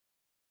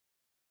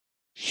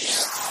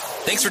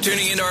Thanks for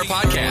tuning into our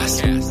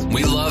podcast.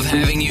 We love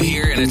having you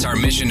here, and it's our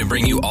mission to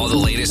bring you all the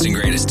latest and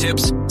greatest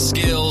tips,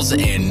 skills,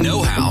 and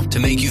know-how to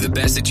make you the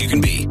best that you can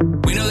be.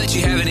 We know that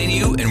you have it in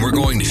you, and we're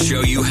going to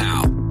show you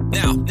how.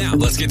 Now,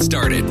 let's get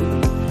started.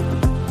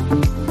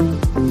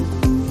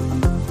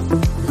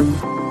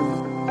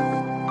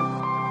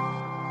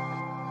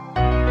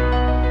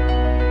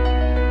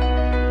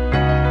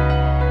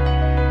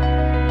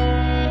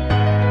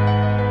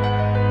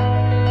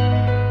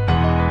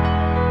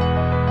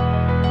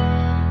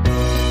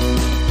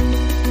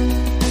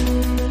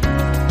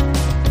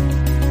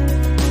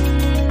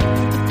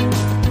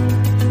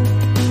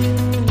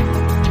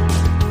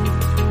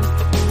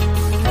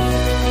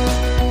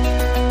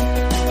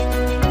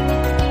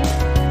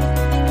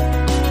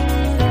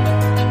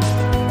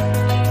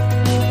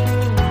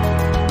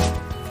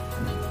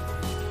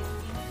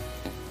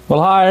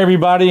 Well, hi,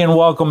 everybody, and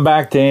welcome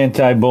back to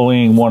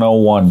Anti-Bullying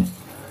 101.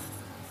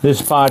 This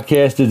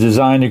podcast is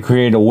designed to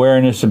create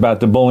awareness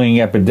about the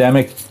bullying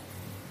epidemic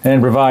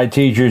and provide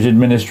teachers,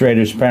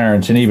 administrators,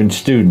 parents, and even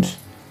students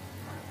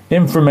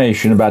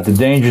information about the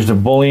dangers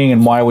of bullying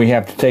and why we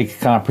have to take a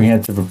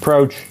comprehensive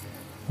approach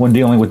when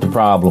dealing with the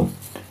problem.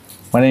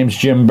 My name is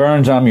Jim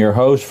Burns. I'm your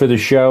host for the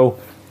show.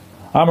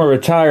 I'm a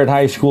retired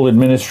high school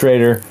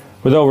administrator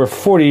with over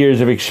 40 years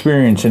of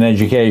experience in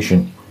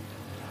education.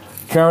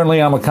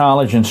 Currently, I'm a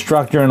college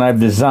instructor, and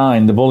I've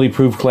designed the Bully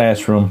Proof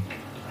Classroom,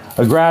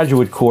 a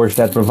graduate course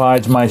that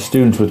provides my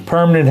students with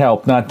permanent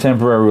help, not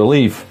temporary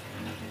relief,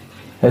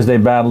 as they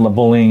battle the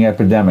bullying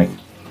epidemic.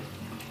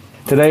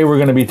 Today, we're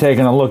going to be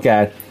taking a look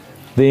at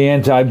the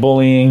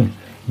Anti-Bullying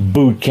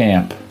Boot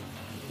Camp.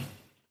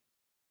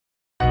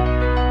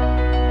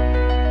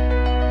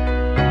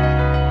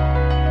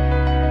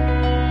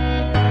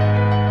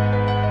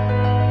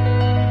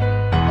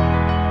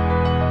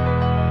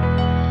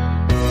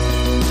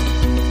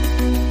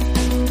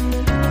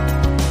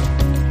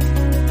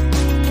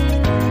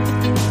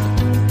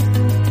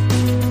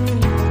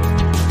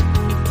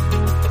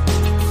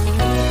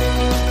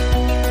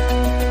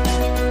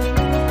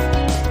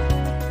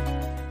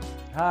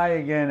 Hi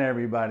again,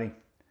 everybody.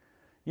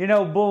 You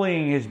know,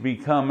 bullying has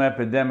become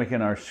epidemic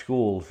in our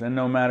schools, and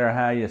no matter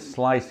how you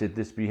slice it,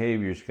 this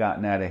behavior's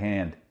gotten out of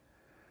hand.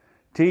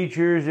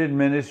 Teachers,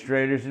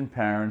 administrators, and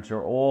parents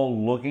are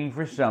all looking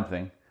for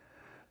something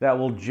that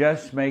will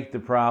just make the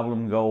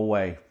problem go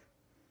away.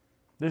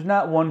 There's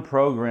not one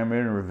program or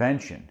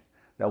intervention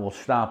that will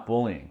stop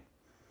bullying.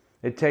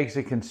 It takes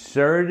a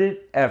concerted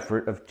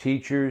effort of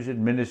teachers,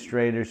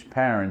 administrators,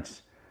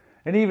 parents,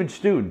 and even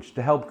students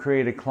to help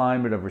create a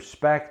climate of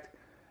respect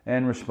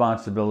and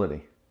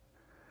responsibility.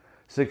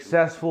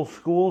 Successful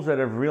schools that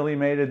have really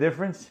made a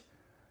difference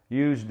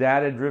use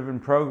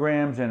data-driven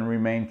programs and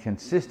remain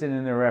consistent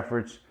in their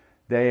efforts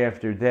day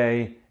after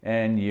day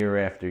and year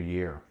after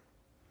year.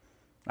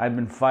 I've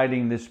been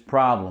fighting this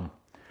problem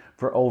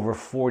for over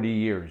 40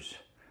 years,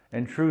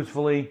 and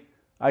truthfully,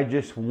 I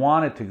just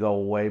want it to go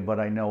away, but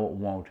I know it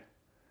won't.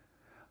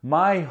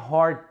 My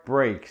heart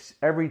breaks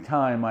every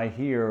time I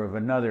hear of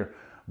another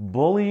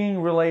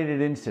bullying-related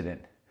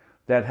incident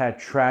that had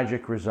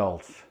tragic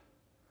results.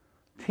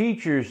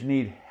 Teachers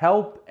need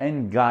help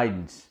and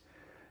guidance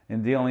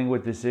in dealing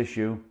with this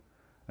issue,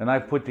 and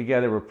I've put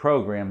together a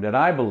program that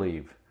I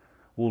believe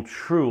will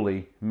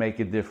truly make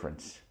a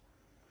difference.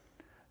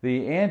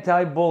 The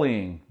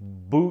Anti-Bullying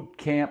Boot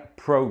Camp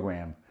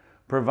program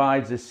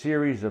provides a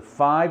series of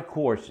 5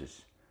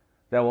 courses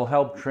that will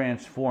help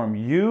transform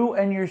you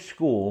and your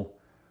school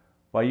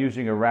by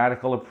using a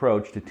radical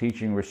approach to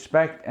teaching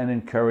respect and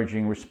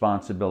encouraging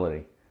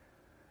responsibility.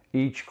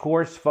 Each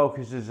course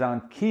focuses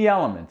on key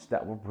elements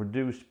that will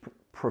produce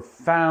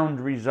profound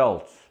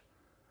results.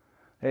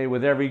 Hey,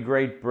 with every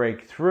great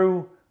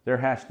breakthrough, there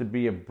has to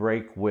be a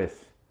break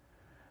with.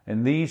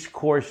 And these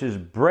courses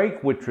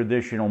break with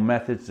traditional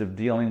methods of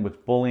dealing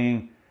with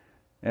bullying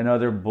and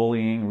other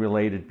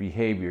bullying-related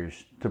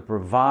behaviors to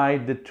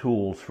provide the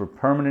tools for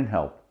permanent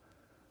help,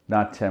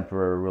 not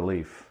temporary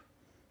relief.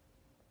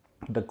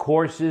 The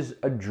courses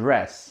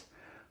address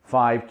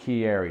 5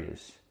 key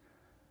areas: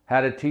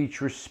 how to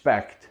teach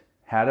respect,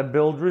 how to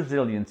build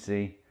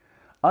resiliency,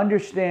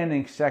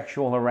 understanding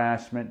sexual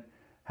harassment,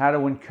 how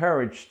to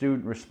encourage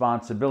student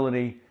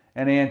responsibility,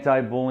 and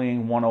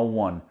Anti-Bullying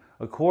 101,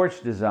 a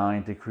course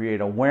designed to create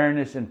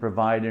awareness and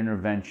provide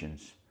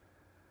interventions.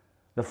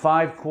 The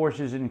 5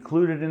 courses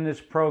included in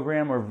this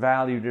program are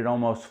valued at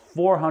almost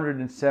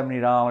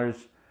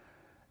 $470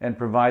 and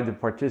provide the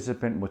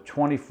participant with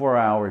 24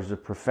 hours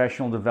of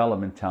professional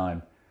development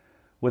time,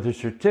 with a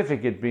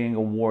certificate being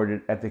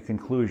awarded at the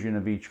conclusion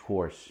of each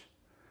course.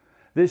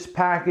 This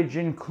package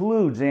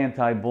includes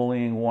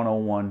Anti-Bullying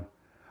 101,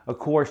 a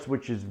course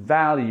which is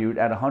valued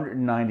at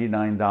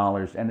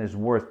 $199 and is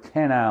worth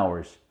 10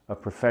 hours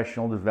of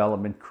professional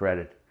development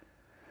credit.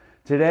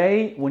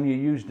 Today, when you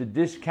use the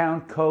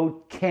discount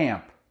code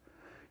CAMP,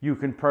 you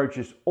can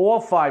purchase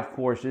all 5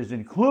 courses,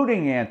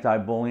 including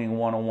Anti-Bullying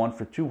 101,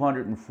 for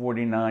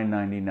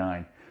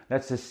 $249.99.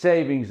 That's a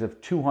savings of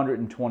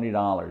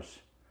 $220.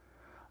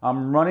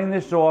 I'm running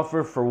this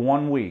offer for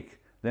 1 week.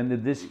 then the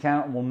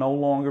discount will no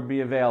longer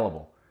be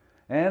available.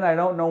 And I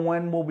don't know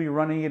when we'll be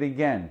running it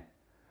again.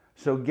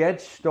 So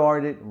get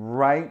started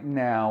right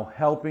now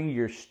helping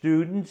your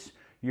students,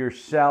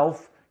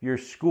 yourself, your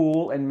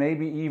school, and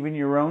maybe even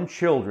your own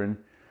children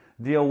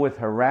deal with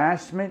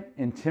harassment,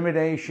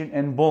 intimidation,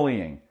 and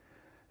bullying,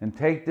 and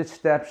take the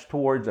steps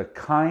towards a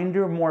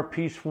kinder, more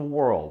peaceful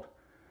world.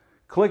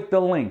 Click the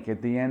link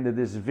at the end of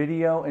this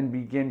video and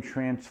begin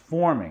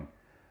transforming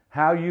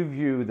how you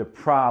view the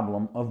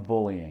problem of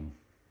bullying.